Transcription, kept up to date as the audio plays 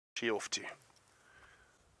she off to?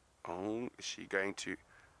 Oh, is she going to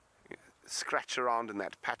scratch around in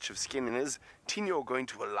that patch of skin? And is Tinyo going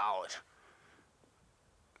to allow it?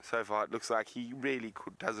 So far it looks like he really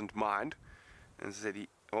doesn't mind. And said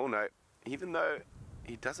oh no, even though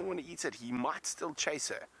he doesn't want to eat it, he might still chase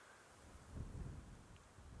her.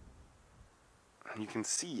 And you can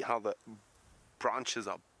see how the branches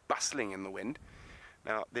are bustling in the wind.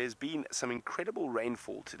 Now, there's been some incredible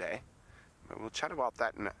rainfall today. We'll chat about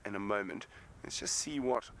that in a moment. Let's just see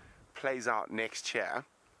what plays out next year.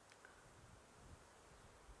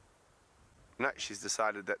 No, she's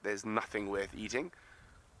decided that there's nothing worth eating.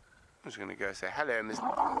 I'm just going to go say hello, Miss.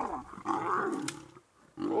 Oh.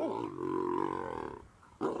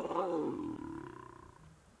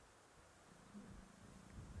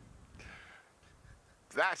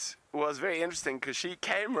 That was very interesting because she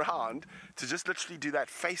came round to just literally do that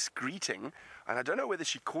face greeting, and I don't know whether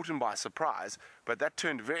she caught him by surprise, but that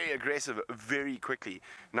turned very aggressive very quickly.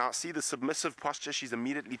 Now see the submissive posture she's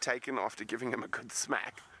immediately taken after giving him a good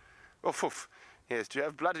smack. Oh, poof. Yes, do you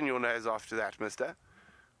have blood in your nose after that, mister?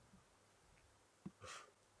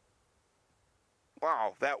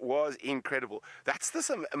 Wow, that was incredible. That's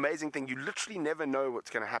this amazing thing. You literally never know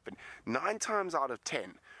what's going to happen. 9 times out of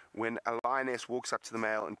 10, when a lioness walks up to the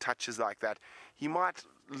male and touches like that, he might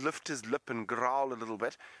lift his lip and growl a little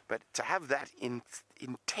bit, but to have that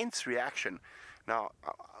intense reaction. Now,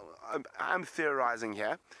 I'm theorizing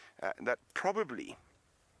here that probably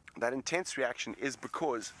that intense reaction is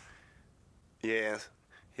because, yes,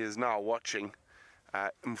 he is now watching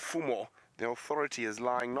Mfumo. The authority is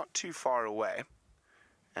lying not too far away.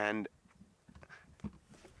 And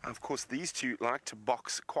of course these two like to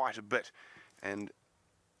box quite a bit, and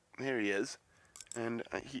there he is, and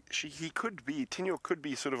Tinyo could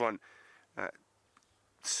be sort of on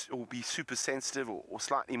or be super sensitive or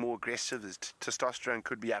slightly more aggressive. His testosterone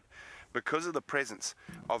could be up because of the presence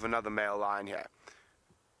of another male lion here.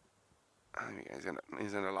 I think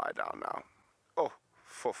he's gonna lie down now. Oh,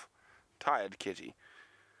 foof, tired kitty.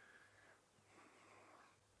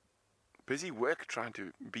 Busy work trying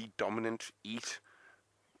to be dominant, eat,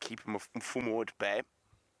 keep him Mfumo at bay.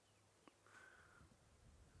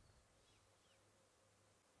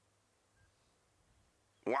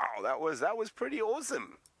 Wow, that was pretty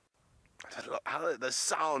awesome. How the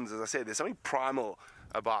sounds, as I said, there's something primal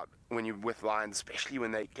about when you're with lions, especially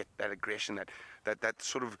when they get that aggression, that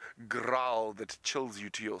sort of growl that chills you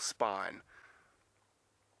to your spine.